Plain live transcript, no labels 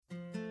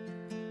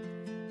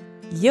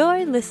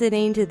You're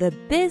listening to the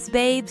Biz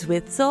Babes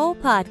with Soul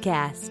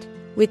podcast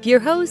with your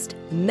host,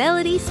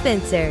 Melody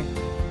Spencer,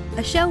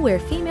 a show where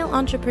female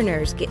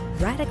entrepreneurs get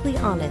radically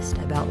honest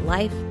about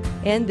life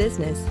and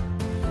business.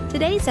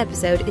 Today's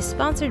episode is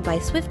sponsored by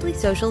Swiftly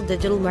Social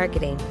Digital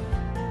Marketing.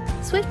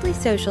 Swiftly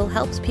Social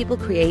helps people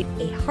create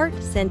a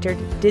heart-centered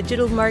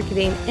digital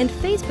marketing and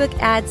Facebook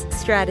ads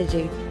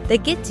strategy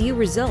that gets you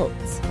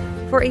results.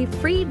 For a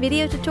free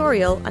video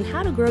tutorial on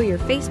how to grow your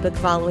Facebook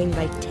following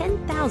by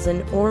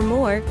 10,000 or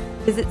more,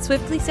 visit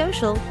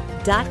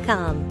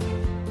swiftlysocial.com.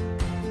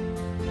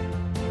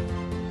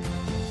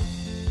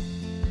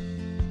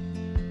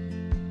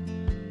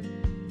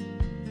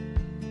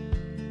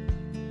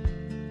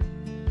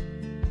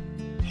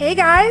 Hey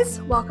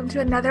guys, welcome to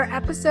another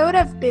episode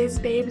of Biz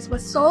Babes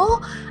with Soul.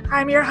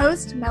 I'm your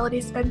host,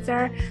 Melody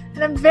Spencer,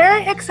 and I'm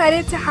very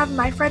excited to have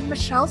my friend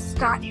Michelle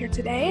Scott here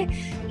today.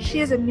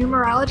 She is a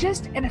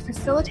numerologist and a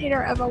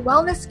facilitator of a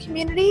wellness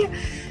community,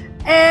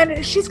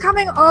 and she's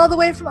coming all the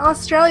way from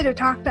Australia to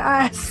talk to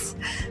us.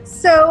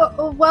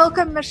 So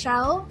welcome,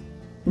 Michelle.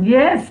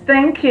 Yes,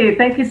 thank you.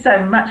 Thank you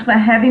so much for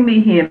having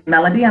me here,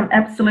 Melody. I'm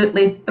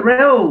absolutely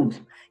thrilled.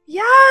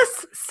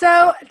 Yes.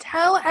 So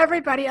tell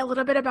everybody a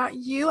little bit about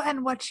you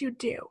and what you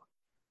do.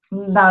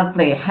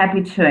 Lovely.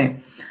 Happy to.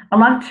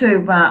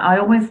 I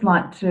always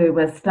like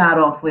to start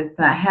off with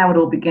how it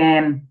all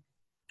began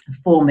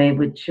for me,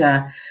 which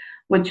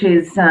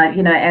is,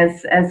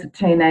 as a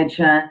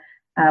teenager,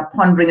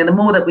 pondering. And the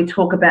more that we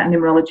talk about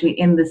numerology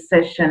in this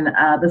session,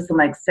 this will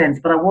make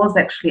sense. But I was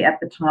actually at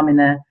the time in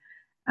a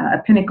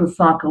pinnacle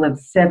cycle of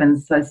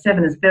 7. So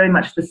 7 is very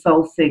much the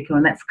soul seeker,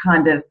 and that's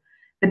kind of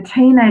the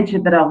teenager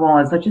that I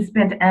was. I just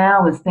spent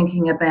hours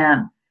thinking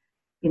about,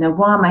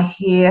 why am I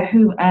here?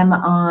 Who am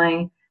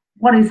I?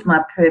 What is my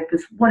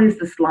purpose? What is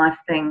this life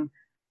thing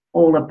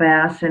all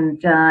about?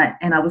 And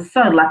I was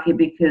so lucky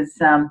because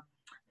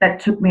that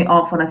took me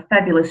off on a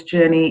fabulous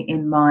journey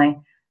in my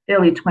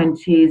early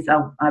 20s.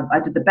 I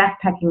did the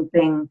backpacking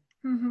thing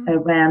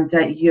around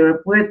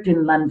Europe, worked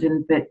in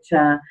London, but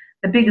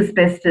the biggest,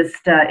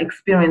 bestest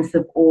experience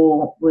of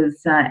all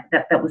was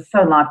that was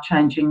so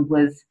life-changing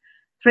was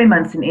 3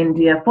 months in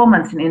India, 4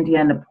 months in India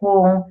and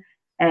Nepal.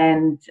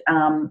 And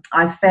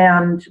I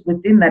found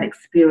within that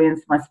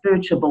experience my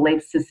spiritual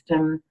belief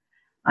system.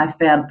 I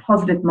found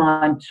positive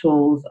mind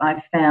tools.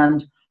 I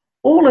found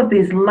all of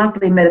these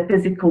lovely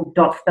metaphysical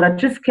dots that I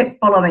just kept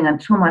following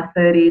until my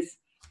 30s.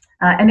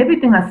 And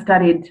everything I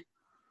studied,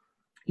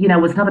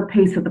 was another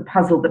piece of the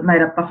puzzle that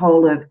made up the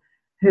whole of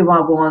who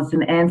I was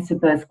and answered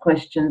those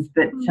questions,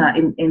 but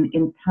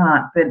in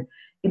part. But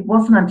it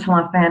wasn't until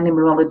I found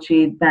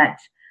numerology that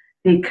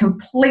the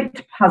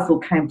complete puzzle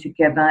came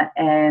together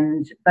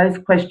and those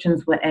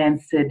questions were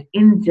answered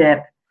in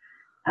depth,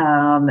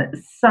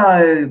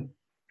 so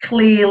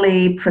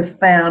clearly,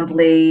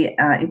 profoundly.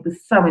 It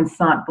was so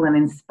insightful and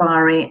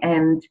inspiring.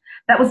 And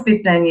that was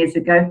 15 years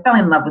ago. Fell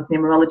in love with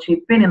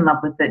numerology, been in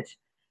love with it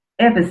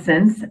ever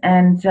since.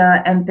 And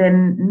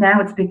then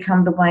now it's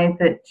become the way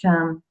that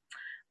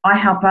I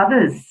help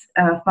others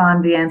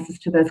find the answers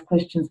to those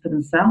questions for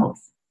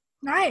themselves.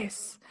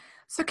 Nice.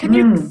 So can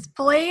you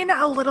explain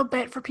a little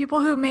bit for people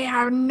who may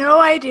have no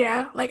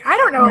idea, like I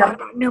don't know a lot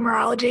about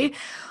numerology,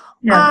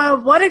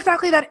 what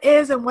exactly that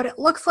is and what it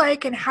looks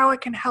like and how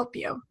it can help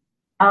you?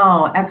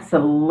 Oh,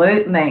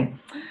 absolutely.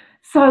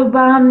 So,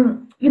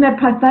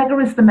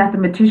 Pythagoras, the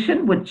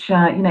mathematician, which,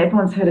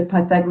 everyone's heard of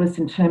Pythagoras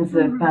in terms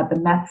of the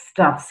math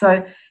stuff.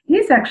 So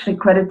he's actually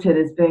credited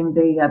as being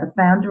the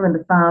founder and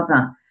the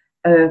father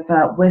of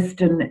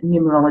Western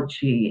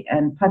numerology.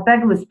 And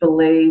Pythagoras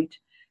believed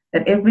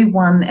that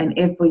everyone and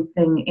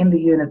everything in the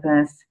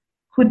universe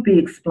could be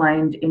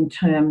explained in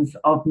terms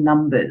of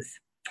numbers.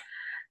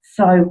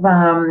 So,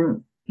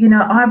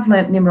 I've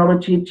learnt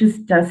numerology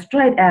just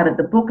straight out of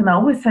the book, and I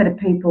always say to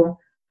people,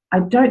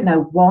 I don't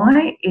know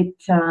why it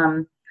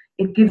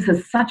gives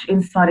us such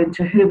insight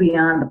into who we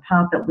are and the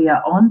path that we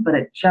are on, but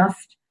it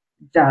just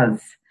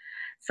does.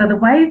 So the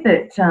way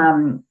that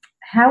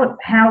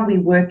how we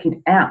work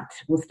it out,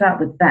 we'll start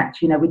with that.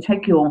 We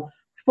take your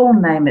full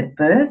name at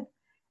birth,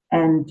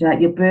 and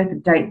your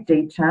birth date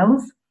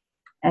details.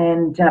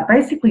 And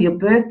basically your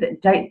birth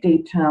date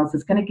details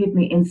is going to give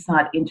me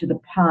insight into the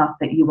path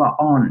that you are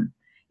on.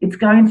 It's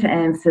going to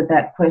answer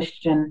that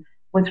question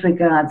with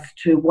regards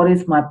to what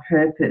is my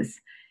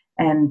purpose.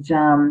 And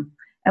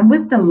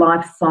with the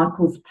life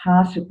cycles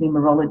part of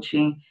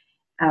numerology,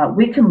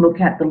 we can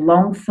look at the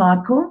long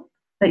cycle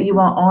that you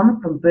are on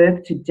from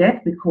birth to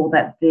death. We call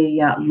that the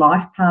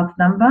life path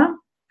number.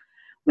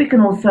 We can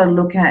also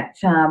look at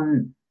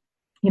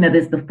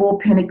there's the 4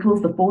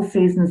 pinnacles, the 4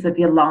 seasons of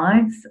your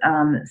lives.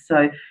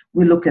 So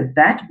we look at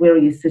that. Where are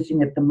you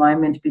sitting at the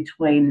moment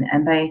between,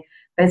 and they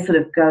sort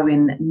of go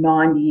in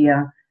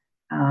 9-year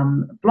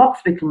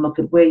blocks. We can look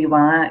at where you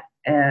are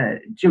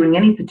during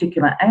any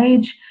particular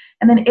age.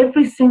 And then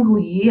every single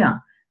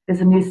year, there's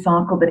a new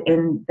cycle that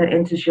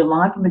enters your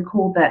life. And we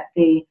call that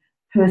the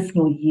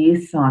personal year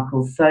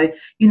cycle. So,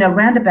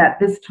 round about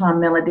this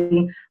time,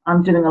 Melody,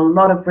 I'm doing a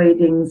lot of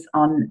readings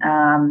on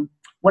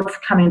what's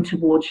coming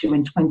towards you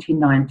in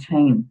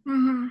 2019.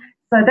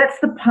 So that's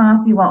the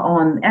path you are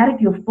on. Out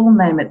of your full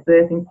name at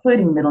birth,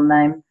 including middle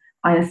name,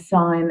 I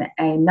assign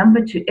a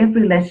number to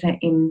every letter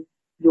in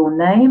your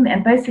name,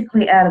 and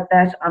basically out of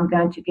that, I'm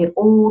going to get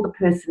all the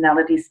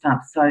personality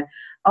stuff. So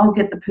I'll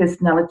get the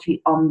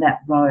personality on that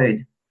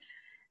road.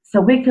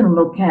 So we can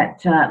look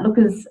at,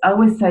 as I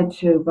always say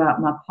to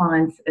my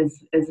clients,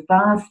 as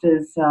vast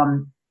as,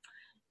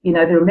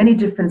 there are many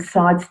different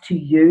sides to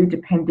you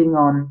depending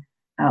on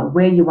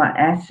where you are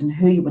at and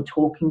who you are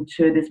talking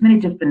to. There's many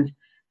different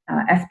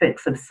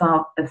aspects of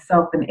self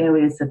and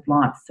areas of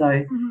life.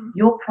 So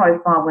your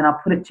profile, when I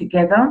put it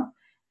together,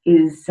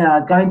 is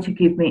going to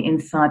give me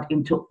insight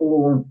into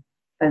all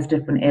those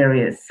different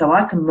areas. So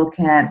I can look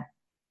at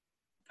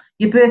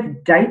your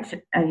birth date,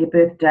 your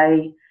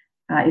birthday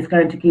is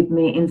going to give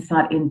me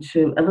insight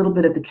into a little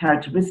bit of the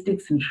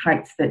characteristics and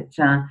traits that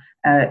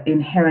are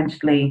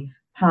inherently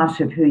part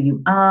of who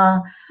you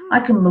are. I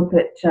can look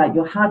at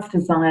your heart's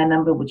desire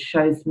number, which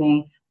shows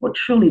me what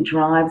truly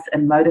drives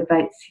and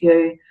motivates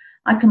you.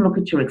 I can look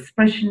at your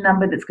expression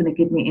number, that's going to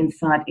give me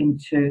insight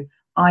into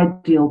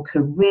ideal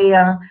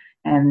career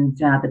and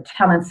the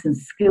talents and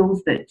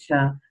skills that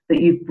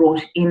you've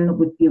brought in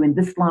with you in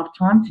this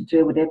lifetime to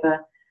do whatever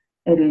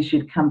it is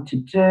you've come to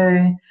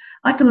do.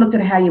 I can look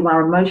at how you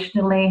are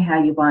emotionally,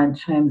 how you are in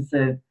terms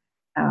of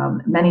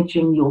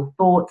managing your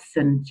thoughts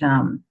and,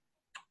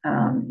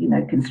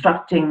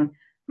 constructing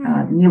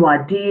new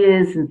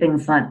ideas and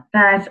things like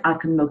that. I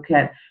can look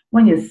at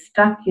when you're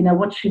stuck,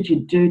 what should you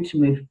do to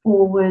move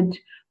forward?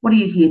 What are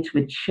you here to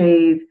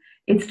achieve?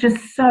 It's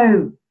just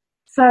so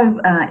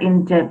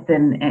in-depth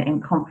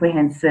and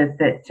comprehensive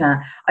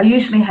that I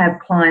usually have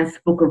clients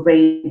book a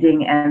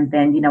reading, and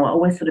then, I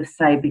always sort of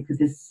say, because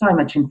there's so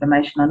much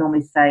information, I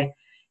normally say,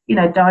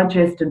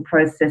 digest and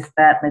process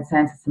that. Let's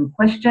answer some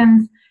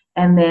questions.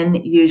 And then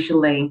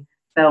usually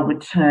they'll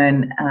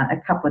return a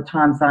couple of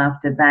times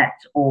after that,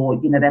 or,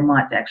 they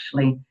might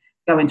actually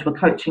go into a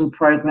coaching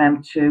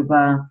program to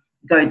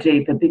go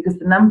deeper, because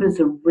the numbers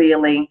are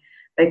really,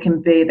 they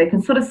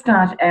can sort of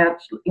start out,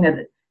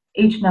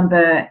 each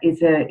number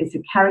is a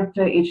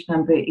character, each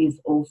number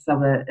is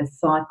also a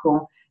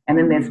cycle, and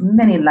then there's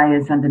many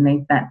layers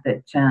underneath that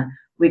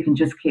we can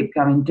just keep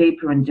going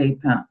deeper and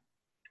deeper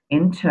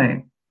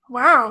into.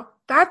 Wow,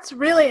 that's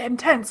really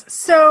intense.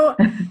 So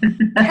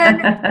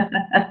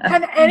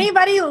can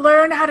anybody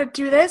learn how to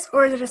do this,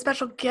 or is it a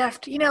special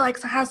gift?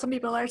 Like how some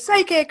people are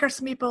psychic or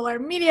some people are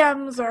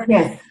mediums, or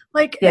yes.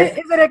 Is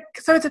it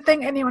so it's a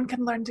thing anyone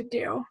can learn to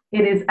do?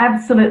 It is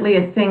absolutely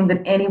a thing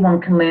that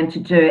anyone can learn to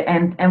do.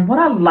 And what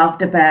I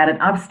loved about it,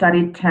 I've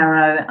studied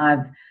tarot,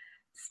 I've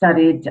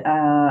studied,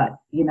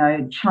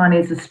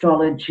 Chinese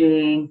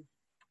astrology,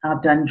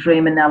 I've done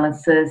dream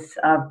analysis,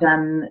 I've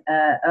done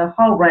a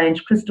whole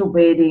range, crystal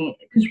reading,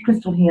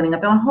 crystal healing.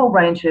 I've done a whole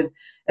range of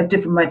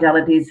different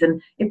modalities.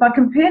 And if I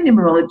compare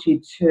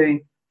numerology to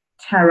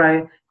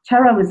tarot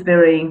is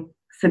very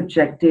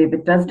subjective.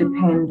 It does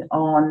depend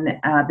on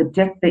the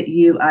deck that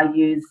you are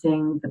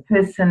using, the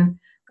person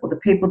or the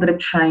people that have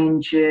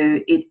trained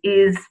you. It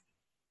is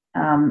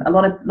a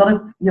lot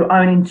of your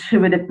own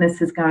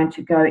intuitiveness is going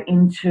to go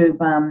into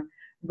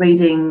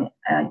reading,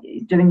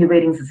 doing your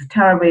readings as a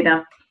tarot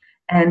reader.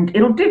 And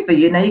it'll differ,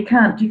 you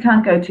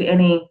can't go to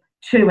any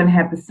two and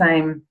have the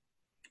same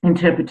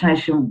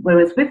interpretation.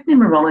 Whereas with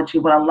numerology,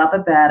 what I love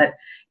about it,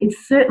 it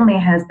certainly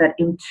has that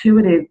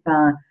intuitive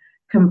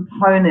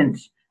component.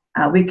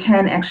 We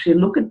can actually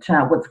look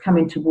at what's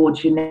coming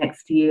towards you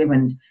next year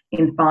and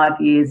in 5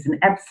 years, and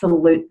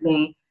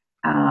absolutely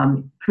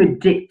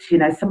predict,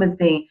 some of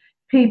the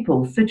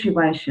people,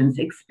 situations,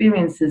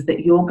 experiences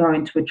that you're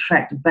going to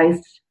attract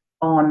based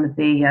on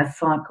the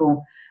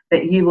cycle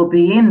that you will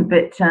be in.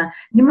 But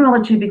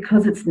numerology,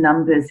 because it's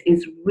numbers,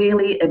 is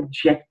really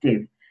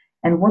objective.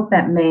 And what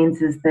that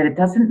means is that it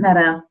doesn't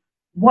matter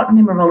what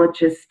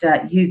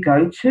numerologist you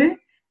go to,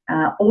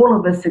 all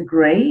of us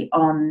agree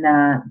on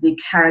the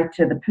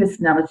character, the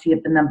personality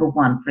of the number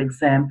one, for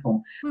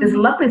example. There's a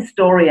lovely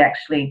story,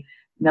 actually,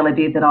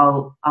 Melody, that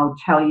I'll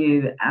tell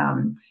you.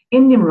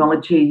 In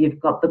numerology, you've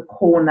got the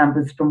core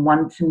numbers from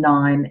 1 to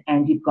 9,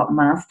 and you've got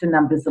master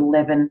numbers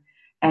 11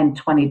 and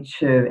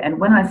 22. And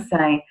when I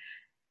say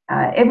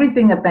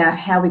everything about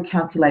how we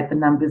calculate the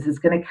numbers is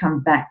going to come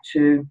back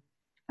to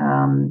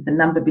the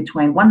number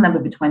between 1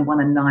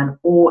 and 9,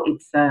 or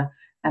it's a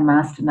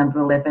master number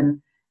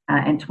 11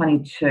 and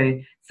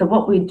 22. So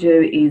what we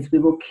do is we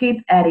will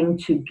keep adding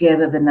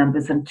together the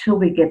numbers until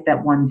we get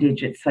that one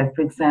digit. So,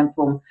 for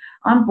example,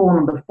 I'm born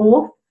on the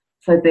 4th,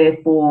 so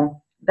therefore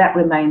that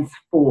remains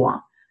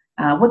 4.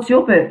 What's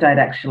your birth date,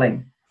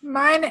 actually?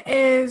 Mine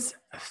is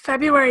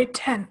February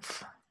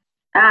 10th.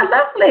 Ah,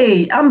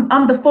 lovely. I'm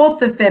the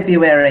 4th of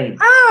February.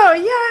 Oh,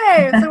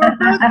 yay. So we're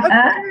both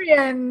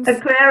Aquarians.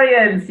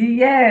 Aquarians,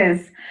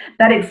 yes.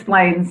 That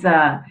explains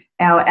our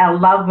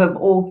love of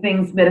all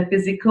things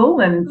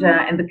metaphysical and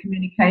the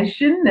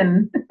communication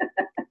and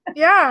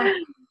yeah.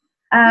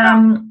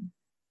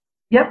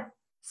 Yep.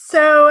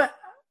 So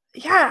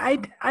yeah,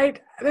 I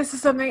this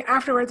is something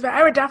afterwards, but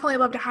I would definitely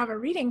love to have a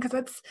reading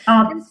because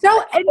I'm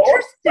so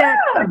interested.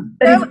 Awesome.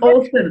 That is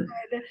awesome.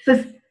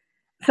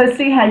 So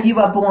see how you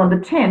are born on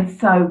the 10th.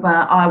 So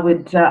I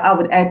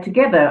would add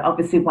together,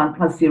 obviously 1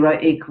 plus 0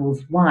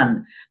 equals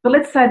 1. But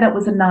let's say that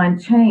was a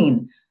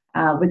 19.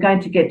 We're going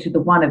to get to the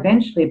 1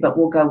 eventually, but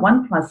we'll go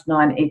 1 plus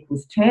 9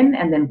 equals 10,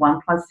 and then 1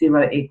 plus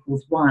 0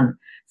 equals 1.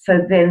 So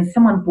then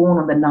someone born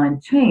on the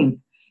 19th,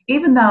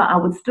 even though I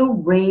would still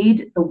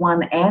read the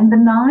 1 and the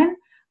 9,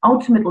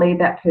 ultimately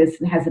that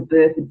person has a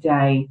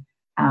birthday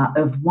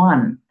of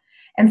 1.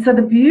 And so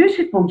the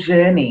beautiful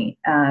journey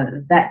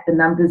that the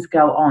numbers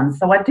go on.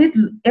 So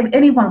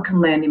anyone can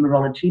learn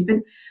numerology, but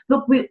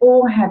look, we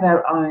all have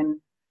our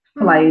own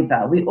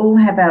flavor. We all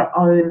have our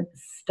own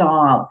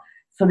style.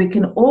 So we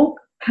can all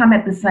come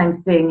at the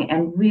same thing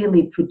and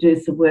really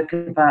produce a work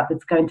of art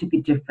that's going to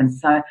be different.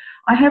 So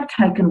I have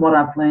taken what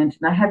I've learned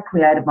and I have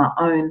created my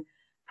own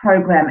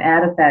program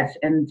out of that.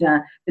 And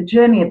the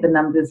journey of the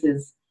numbers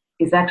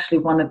is actually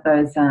one of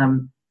those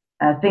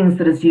things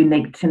that is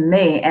unique to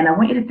me. And I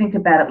want you to think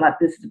about it like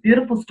this. It's a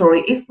beautiful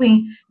story. If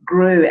we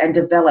grew and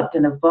developed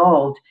and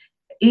evolved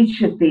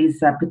each of these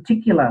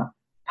particular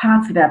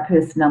parts of our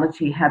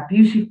personality, how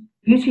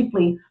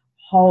beautifully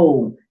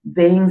whole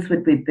beings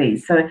would we be.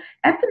 So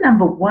at the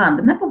number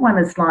one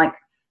is like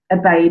a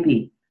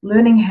baby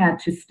learning how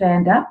to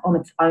stand up on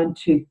its own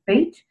 2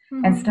 feet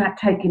and start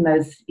taking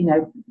those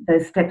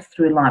steps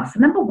through life. So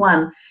number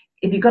 1,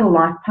 if you've got a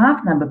life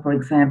path number, for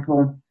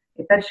example,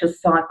 if that's your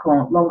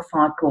long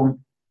cycle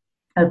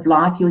of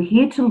life, you're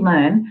here to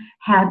learn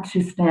how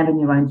to stand on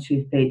your own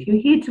 2 feet.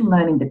 You're here to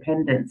learn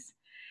independence.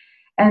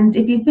 And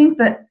if you think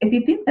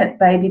that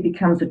baby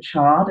becomes a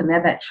child, and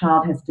now that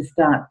child has to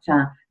start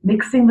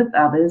mixing with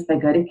others, they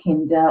go to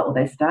kinder or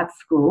they start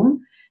school.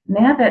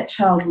 Now that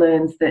child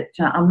learns that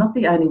I'm not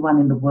the only one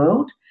in the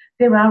world.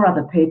 There are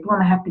other people,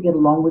 and I have to get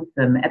along with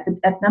them.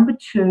 At number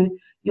 2,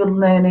 you're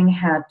learning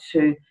how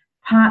to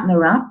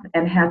partner up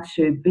and how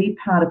to be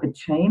part of a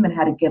team and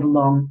how to get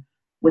along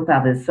with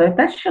others. So if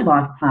that's your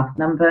life path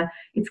number,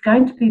 it's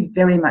going to be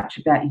very much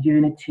about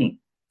unity.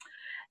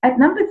 At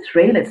number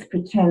 3, let's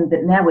pretend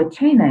that now we're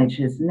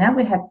teenagers. Now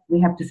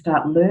we have to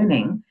start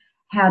learning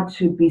how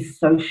to be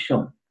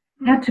social,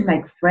 how to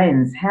make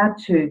friends, how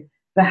to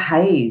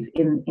behave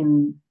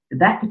in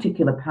that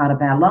particular part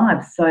of our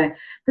lives. So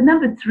the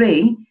number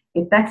 3,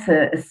 if that's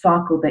a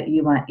cycle that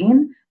you are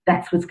in,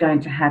 that's what's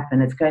going to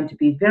happen. It's going to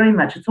be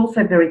it's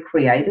also very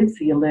creative. So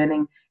you're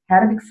learning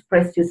how to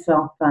express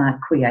yourself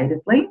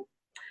creatively.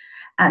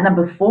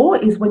 Number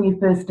 4 is when you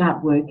first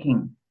start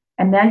working.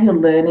 And now you're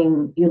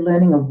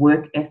learning a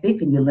work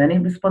ethic and you're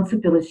learning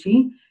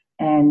responsibility.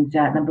 And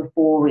number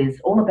 4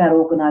 is all about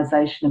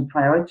organisation and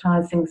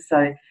prioritising.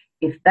 So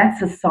if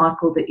that's a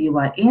cycle that you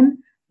are in,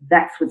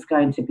 that's what's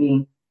going to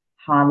be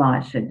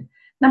highlighted.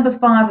 Number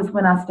 5 is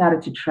when I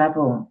started to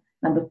travel.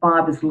 Number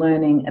 5 is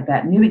learning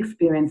about new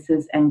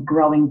experiences and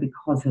growing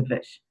because of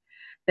it.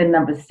 Then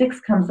number 6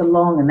 comes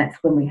along, and that's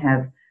when we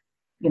have,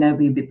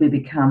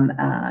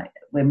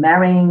 we're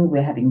marrying,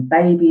 we're having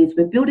babies,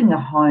 we're building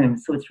a home.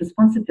 So it's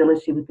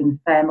responsibility within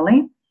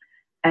family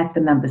at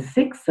the number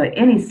 6. So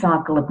any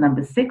cycle of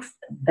number 6,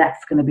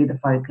 that's going to be the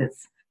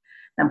focus.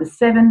 Number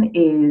 7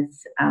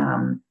 is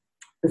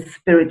the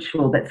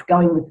spiritual, that's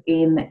going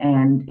within,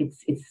 and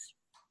it's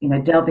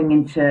delving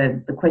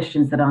into the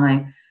questions that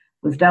I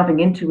was delving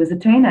into as a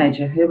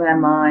teenager. Who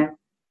am I?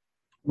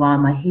 Why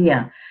am I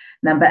here?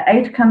 Number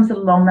 8 comes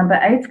along. Number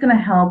 8 is going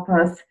to help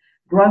us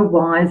grow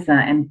wiser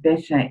and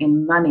better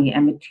in money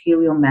and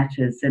material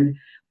matters. And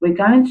we're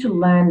going to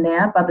learn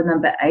now by the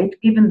number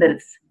 8, given that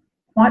it's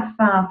quite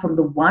far from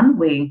the 1,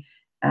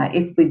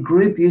 if we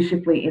grew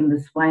beautifully in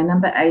this way,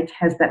 number 8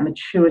 has that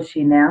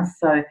maturity now.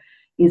 So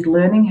is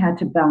learning how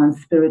to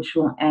balance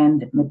spiritual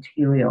and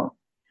material.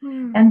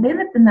 And then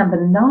at the number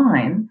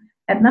 9,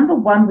 at number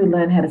 1, we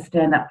learn how to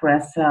stand up for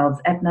ourselves.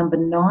 At number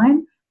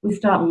 9, we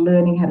start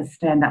learning how to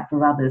stand up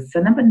for others.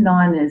 So number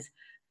 9 is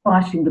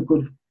fighting the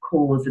good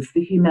cause. It's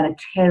the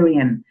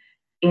humanitarian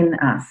in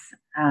us.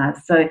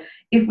 So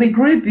if we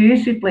grew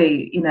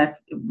beautifully,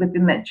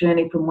 within that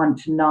journey from 1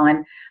 to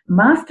 9,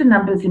 master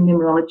numbers in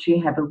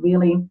numerology have a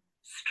really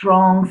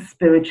strong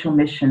spiritual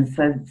mission.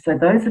 So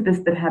those of us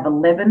that have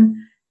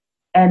 11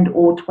 and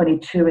or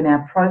 22 in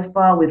our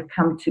profile, we've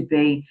come to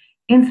be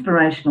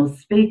inspirational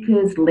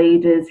speakers,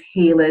 leaders,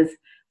 healers.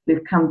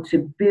 We've come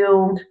to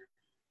build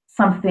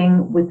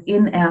something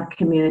within our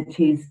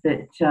communities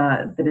that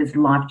is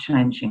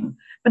life-changing.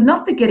 But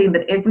not forgetting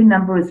that every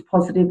number is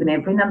positive and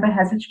every number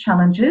has its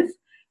challenges.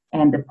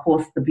 And of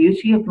course, the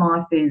beauty of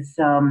life is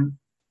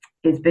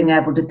being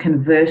able to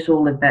convert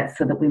all of that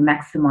so that we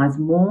maximize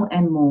more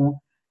and more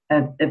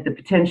of the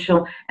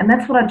potential. And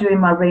that's what I do in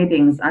my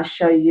readings. I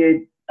show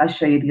you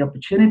the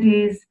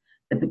opportunities,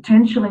 the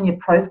potential in your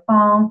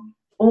profile,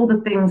 all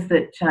the things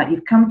that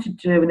you've come to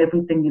do and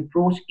everything you've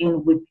brought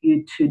in with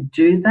you to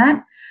do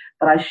that.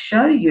 But I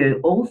show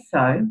you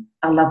also,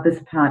 I love this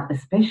part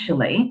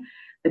especially,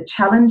 the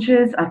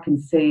challenges. I can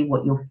see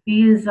what your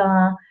fears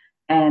are,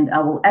 and I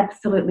will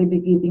absolutely be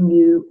giving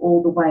you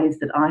all the ways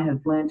that I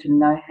have learned and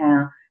know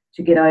how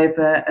to get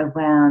over,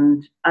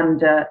 around,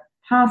 under,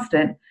 past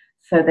it,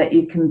 so that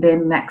you can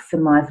then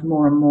maximize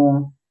more and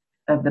more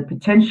of the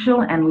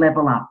potential and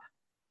level up.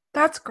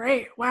 That's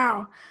great.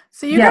 Wow.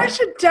 So you guys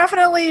should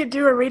definitely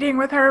do a reading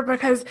with her,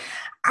 because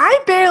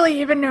I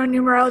barely even know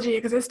numerology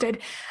existed.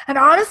 And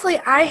honestly,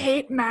 I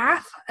hate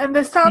math. And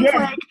this sounds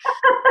like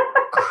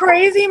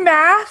crazy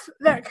math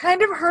that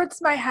kind of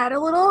hurts my head a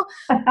little.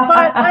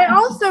 But I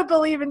also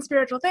believe in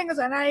spiritual things,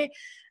 and I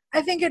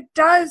think it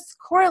does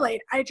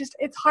correlate.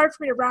 It's hard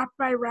for me to wrap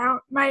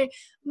my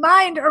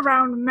mind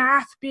around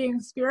math being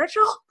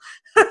spiritual.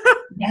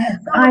 Yes,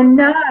 I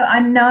know.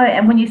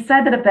 And when you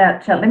say that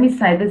about, let me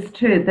say this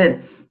too, that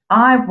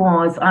I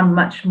was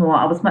much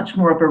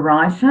more of a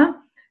writer,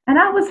 and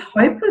I was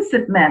hopeless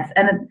at maths.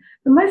 And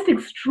the most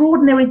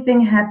extraordinary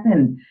thing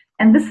happened.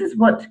 And this is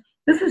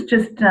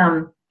just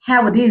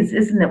how it is,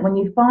 isn't it? When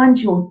you find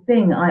your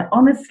thing, I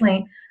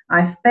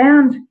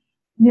found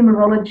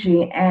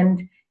numerology,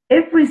 and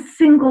every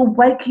single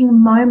waking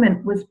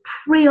moment was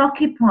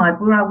preoccupied,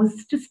 where I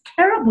was just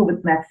terrible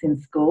with maths in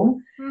school.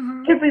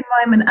 Mm-hmm. Every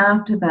moment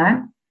after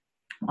that,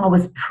 I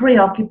was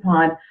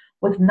preoccupied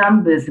with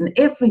numbers, and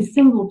every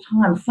single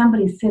time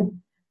somebody said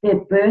their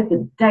birth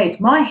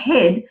date, my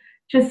head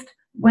just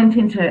went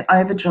into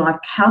overdrive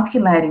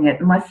calculating it.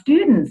 And my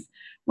students,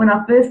 when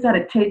I first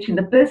started teaching,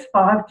 the first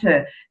 5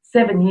 to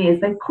 7 years,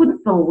 they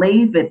couldn't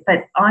believe it,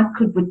 that I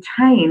could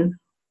retain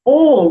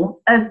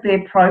all of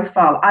their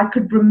profile. I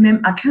could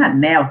remember, I can't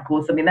now, of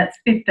course, I mean, that's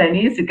 15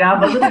 years ago,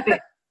 I'm a little bit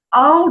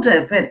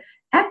older, but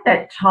at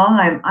that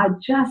time, I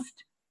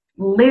just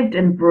lived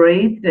and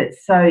breathed it.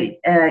 So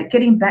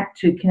getting back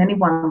to, can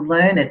anyone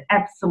learn it?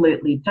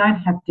 Absolutely. Don't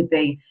have to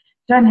be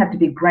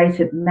great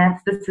at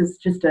maths. This is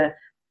just a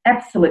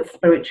absolute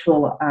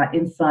spiritual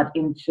insight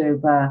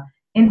into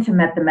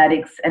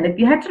mathematics. And if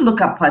you had to look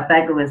up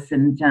Pythagoras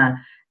and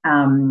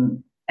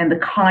the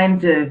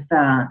kind of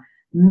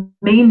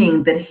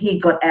meaning that he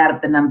got out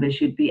of the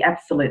numbers, you'd be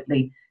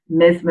absolutely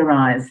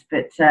mesmerized.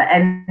 But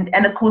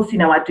and of course,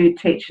 I do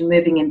teach, and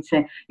moving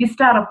into, you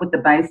start off with the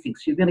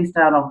basics. You really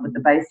start off with the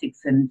basics,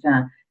 and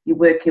you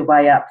work your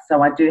way up.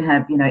 So I do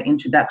have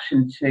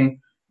introduction to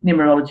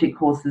numerology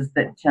courses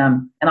that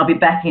and I'll be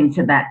back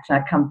into that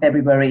come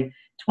February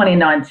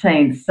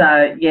 2019.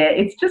 So yeah,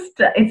 it's just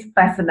it's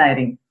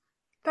fascinating.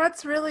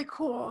 That's really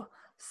cool.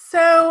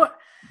 So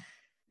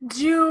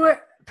do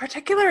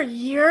particular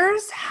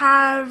years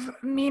have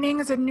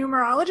meanings in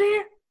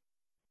numerology?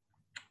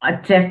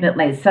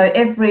 Definitely. So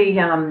every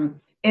as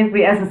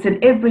I said,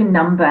 every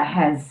number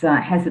has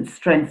its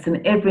strengths,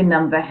 and every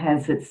number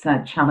has its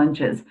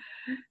challenges.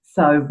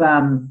 So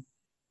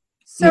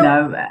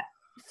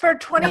for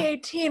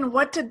 2018,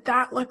 what did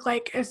that look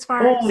like as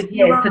far as? Oh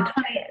yeah, so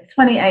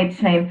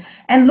 2018,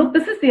 and look,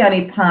 this is the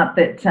only part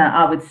that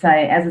I would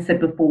say, as I said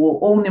before,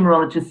 all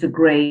numerologists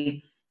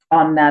agree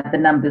on the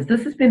numbers.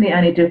 This has been the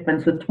only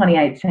difference with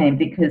 2018,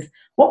 because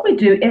what we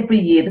do every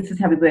year, this is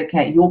how we work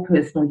out your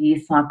personal year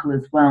cycle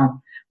as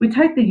well. We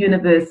take the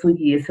universal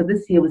year, so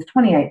this year was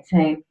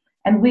 2018,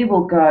 and we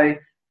will go,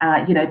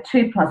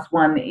 2 plus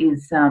 1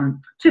 is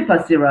 2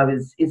 plus 0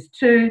 is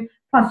 2,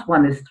 plus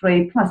 1 is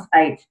 3, plus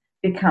 8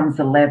 becomes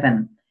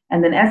 11.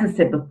 And then, as I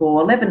said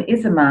before, 11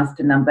 is a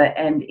master number,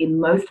 and in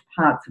most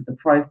parts of the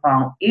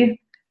profile, if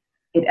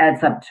it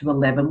adds up to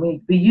 11,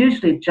 we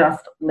usually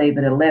just leave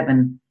it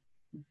 11.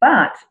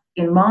 But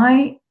in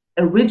my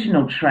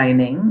original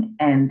training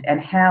and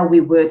how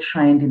we were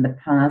trained in the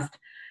past,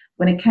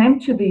 when it came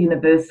to the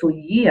universal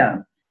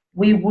year,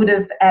 we would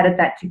have added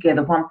that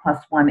together, 1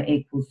 plus 1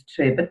 equals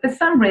 2. But for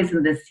some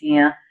reason this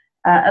year,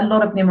 a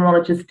lot of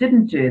numerologists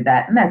didn't do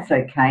that, and that's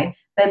okay.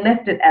 They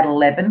left it at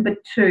 11, but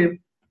 2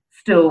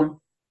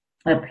 still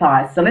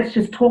applies. So let's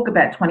just talk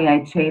about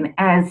 2018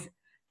 as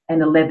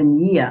an 11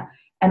 year.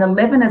 And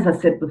 11, as I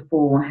said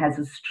before, has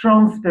a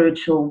strong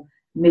spiritual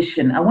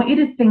mission. I want you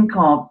to think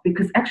of,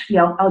 because actually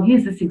I'll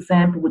use this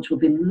example, which will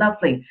be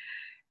lovely.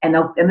 And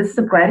this is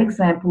a great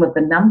example of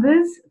the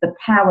numbers, the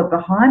power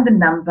behind the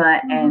number,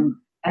 and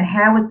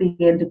how at the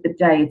end of the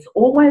day, it's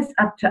always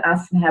up to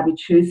us and how we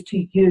choose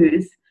to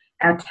use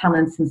our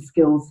talents and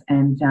skills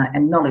and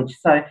knowledge.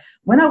 So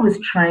when I was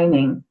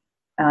training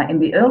in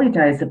the early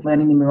days of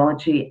learning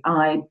numerology,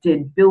 I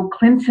did Bill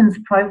Clinton's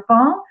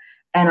profile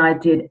and I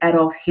did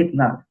Adolf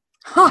Hitler's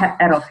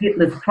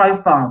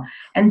profile.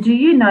 And do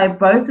you know,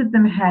 both of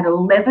them had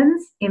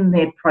 11s in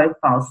their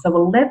profile. So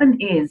 11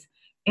 is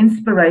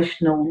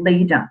inspirational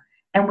leader.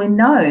 And we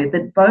know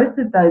that both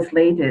of those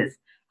leaders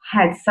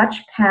had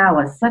such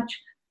power,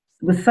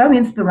 was so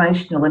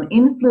inspirational and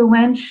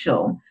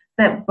influential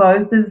that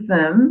both of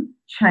them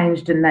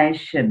changed a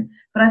nation.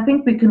 But I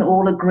think we can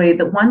all agree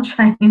that one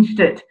changed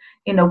it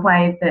in a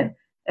way that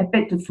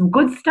affected some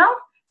good stuff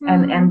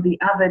and the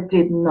other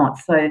did not.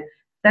 So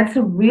that's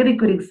a really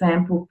good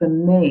example for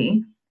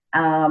me,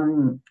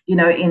 in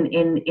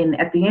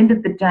at the end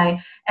of the day.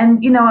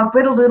 And, I've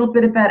read a little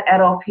bit about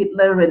Adolf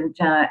Hitler,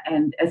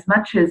 and as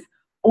much as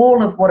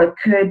all of what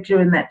occurred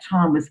during that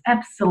time was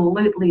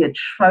absolutely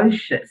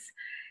atrocious,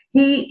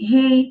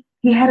 he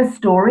had a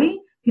story.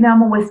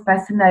 I'm always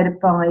fascinated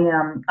by,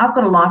 I've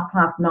got a life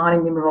path 9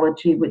 in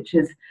numerology, which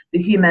is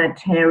the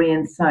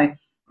humanitarian. So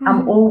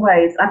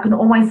I can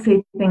always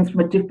see things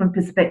from a different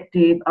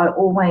perspective.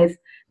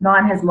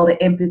 9 has a lot of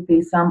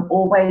empathy, so I'm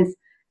always,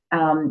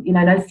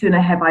 no sooner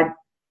have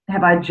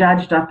I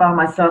judged, I find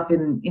myself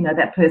in,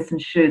 that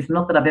person's shoes.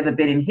 Not that I've ever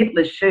been in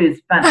Hitler's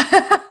shoes, but,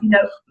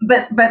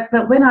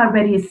 but when I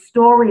read his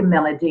story,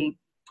 Melody,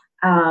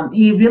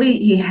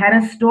 he had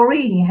a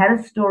story. He had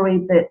a story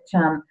that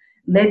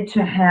led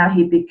to how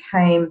he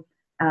became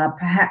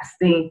perhaps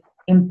the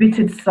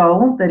embittered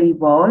soul that he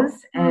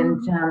was,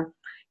 and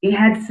he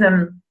had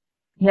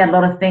a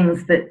lot of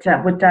things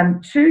that were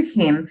done to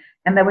him,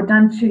 and they were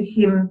done to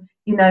him,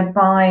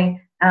 by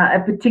a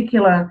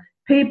particular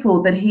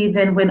people that he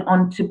then went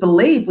on to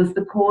believe was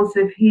the cause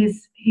of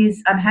his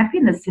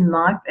unhappiness in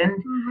life, and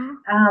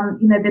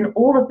then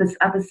all of this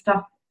other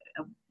stuff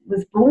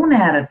was born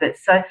out of it.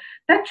 So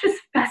that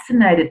just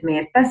fascinated me.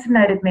 It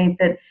fascinated me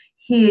that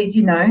here,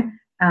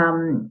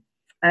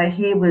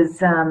 here was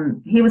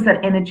that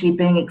energy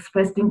being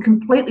expressed in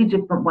completely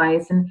different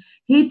ways, and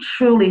he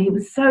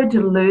was so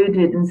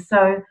deluded and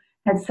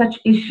had such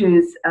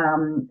issues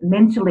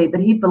mentally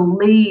that he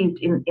believed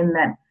in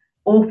that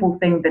awful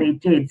thing that he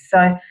did.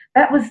 So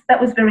that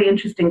was very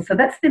interesting. So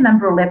that's the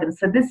number 11.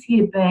 So this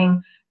year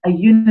being a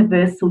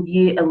universal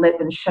year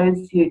 11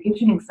 gives you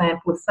an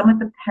example of some of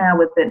the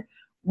power that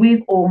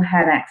we've all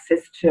had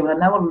access to. I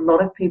know a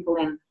lot of people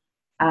in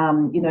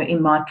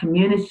my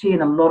community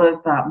and a lot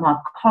of my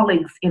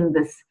colleagues in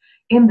this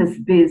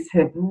biz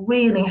have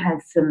really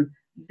had some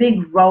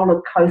big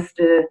roller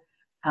coaster,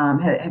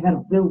 have had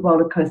a real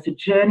roller coaster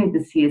journey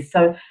this year.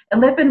 So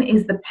 11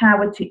 is the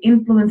power to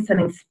influence and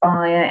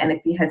inspire. And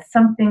if you had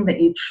something that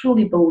you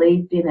truly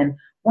believed in and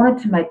wanted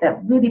to make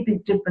that really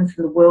big difference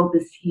in the world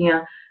this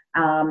year,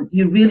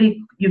 you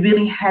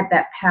really had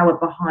that power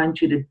behind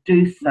you to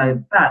do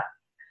so. But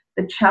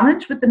the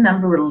challenge with the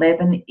number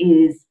 11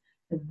 is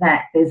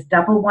that there's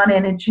double one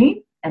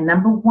energy, and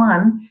number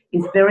 1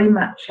 is very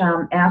much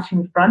out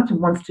in front and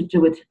wants to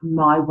do it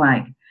my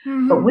way.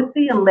 But with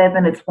the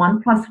 11, it's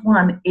 1 +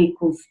 1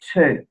 =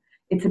 2.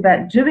 It's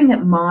about doing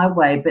it my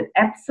way, but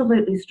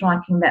absolutely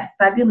striking that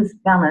fabulous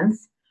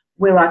balance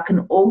where I can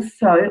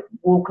also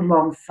walk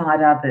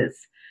alongside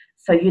others.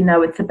 So,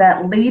 it's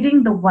about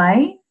leading the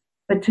way,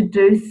 but to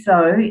do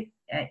so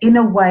in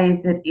a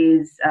way that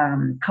is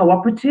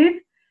cooperative,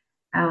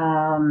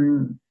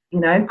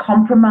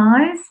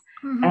 compromise,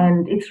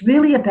 and it's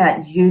really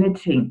about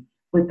unity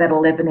with that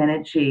 11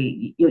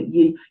 energy.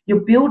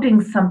 You're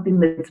building something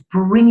that's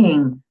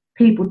bringing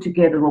people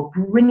together, or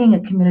bringing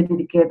a community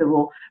together,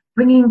 or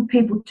bringing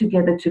people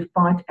together to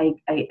fight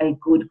a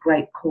good,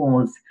 great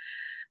cause.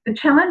 The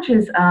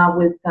challenges are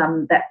with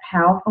that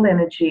powerful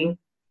energy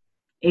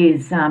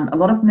is a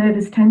lot of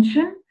nervous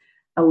tension,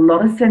 a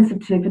lot of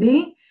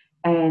sensitivity,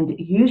 and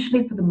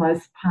usually for the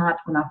most part,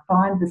 when I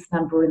find this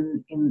number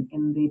in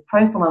the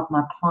profile of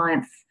my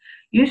clients,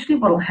 usually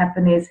what will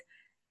happen is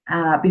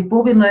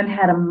before we learn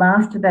how to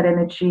master that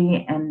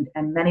energy and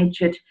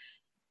manage it,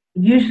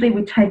 usually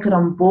we take it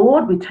on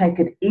board, we take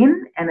it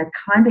in, and it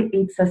kind of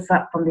eats us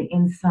up from the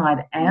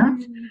inside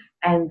out.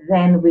 And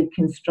then we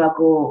can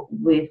struggle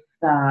with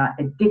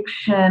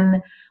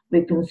addiction,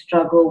 we can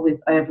struggle with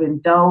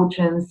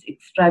overindulgence,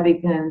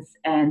 extravagance,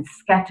 and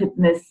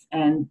scatteredness,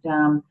 and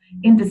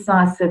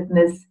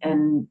indecisiveness,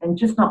 and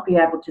just not be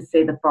able to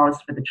see the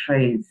forest for the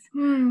trees.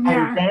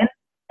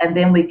 And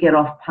then we get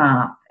off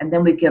path, and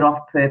then we get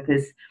off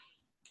purpose.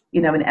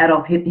 In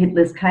Adolf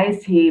Hitler's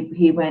case,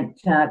 he went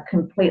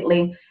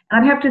completely.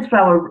 And I'd have to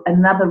throw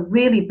another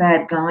really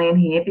bad guy in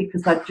here,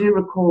 because I do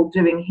recall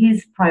doing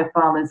his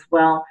profile as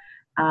well,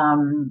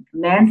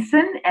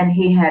 Manson, and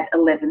he had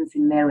 11s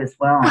in there as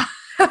well.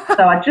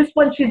 So I just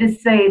want you to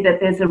see that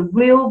there's a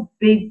real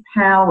big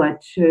power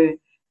to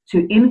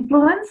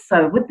influence.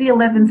 So with the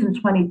 11s and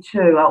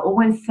 22, I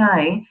always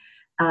say,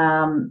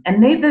 and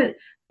neither,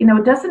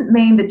 it doesn't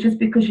mean that just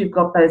because you've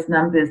got those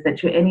numbers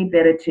that you're any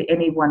better to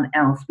anyone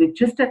else. We're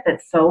just at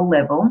that soul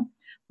level.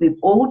 We've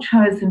all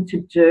chosen to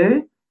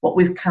do what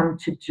we've come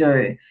to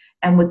do.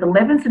 And with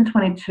 11s and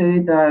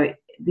 22, though,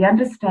 the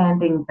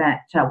understanding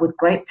that with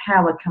great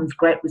power comes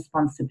great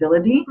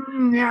responsibility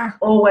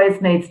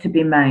always needs to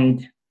be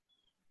made.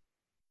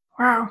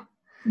 Wow.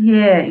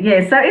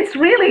 Yeah. So it's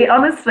really,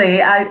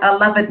 honestly, I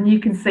love it. And you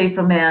can see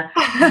from our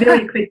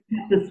very quick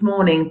chat this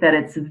morning that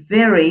it's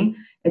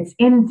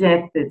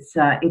in-depth,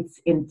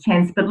 it's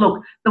intense. But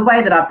look, the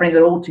way that I bring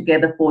it all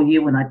together for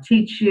you, when I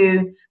teach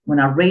you, when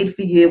I read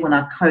for you, when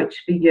I coach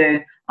for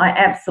you, I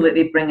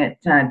absolutely bring it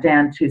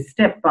down to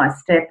step by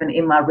step. And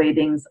in my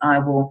readings, I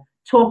will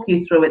talk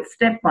you through it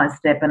step by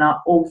step. And I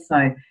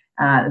also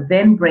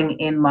then bring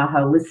in my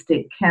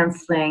holistic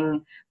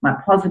counseling, my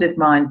positive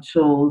mind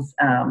tools,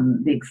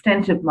 the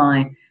extent of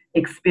my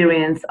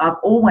experience. I've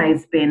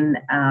always been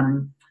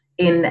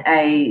in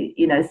a,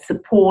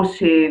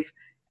 supportive,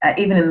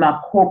 even in my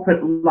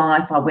corporate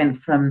life, I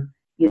went from,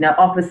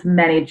 office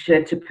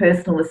manager to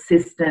personal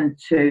assistant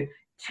to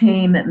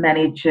team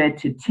manager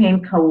to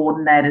team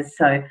coordinator.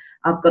 So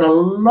I've got a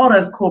lot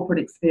of corporate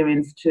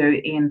experience too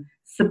in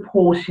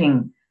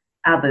supporting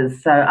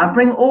others. So I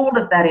bring all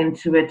of that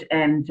into it,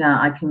 and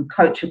I can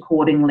coach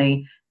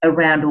accordingly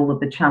around all of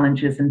the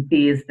challenges and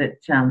fears that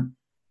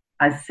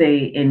I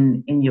see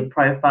in your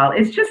profile.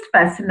 It's just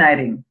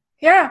fascinating.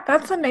 Yeah,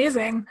 that's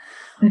amazing.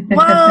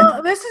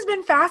 Well, this has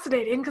been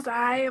fascinating because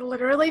I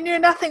literally knew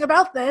nothing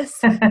about this.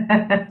 So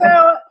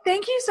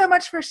thank you so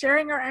much for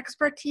sharing your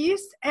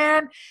expertise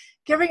and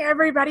giving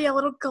everybody a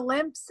little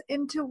glimpse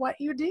into what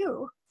you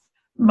do.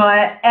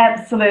 My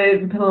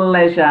absolute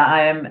pleasure.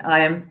 I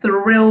am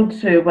thrilled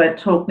to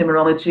talk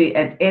numerology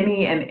at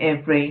any and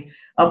every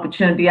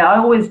opportunity. I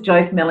always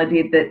joke,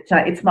 Melody, that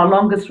it's my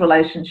longest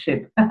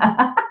relationship.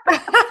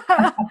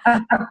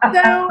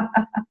 So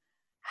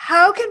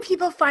how can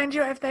people find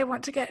you if they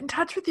want to get in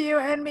touch with you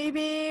and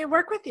maybe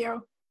work with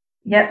you?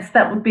 Yes,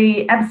 that would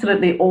be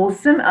absolutely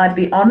awesome. I'd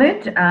be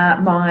honored.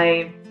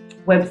 My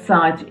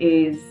website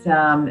is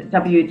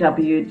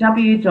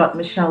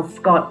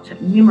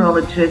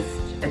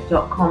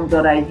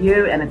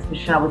www.michellescottnumerologist.com.au, and it's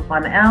Michelle with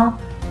one L.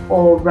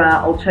 Or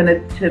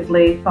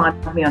alternatively,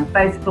 find me on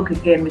Facebook,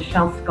 again,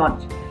 Michelle Scott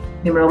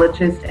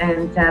Numerologist,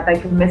 and they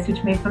can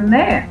message me from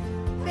there.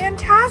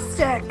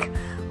 Fantastic.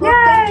 Well,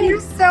 thank you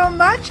so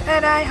much,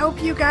 and I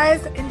hope you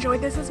guys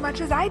enjoyed this as much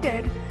as I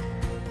did.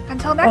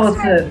 Until next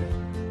time.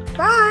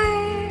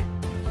 Bye.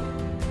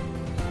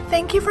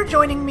 Thank you for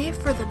joining me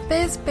for the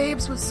Biz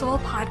Babes with Soul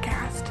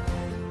podcast.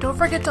 Don't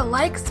forget to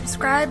like,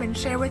 subscribe, and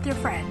share with your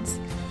friends.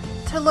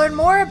 To learn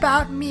more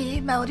about me,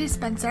 Melody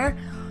Spencer,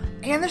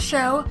 and the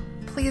show,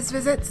 please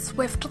visit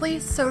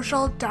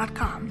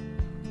swiftlysocial.com.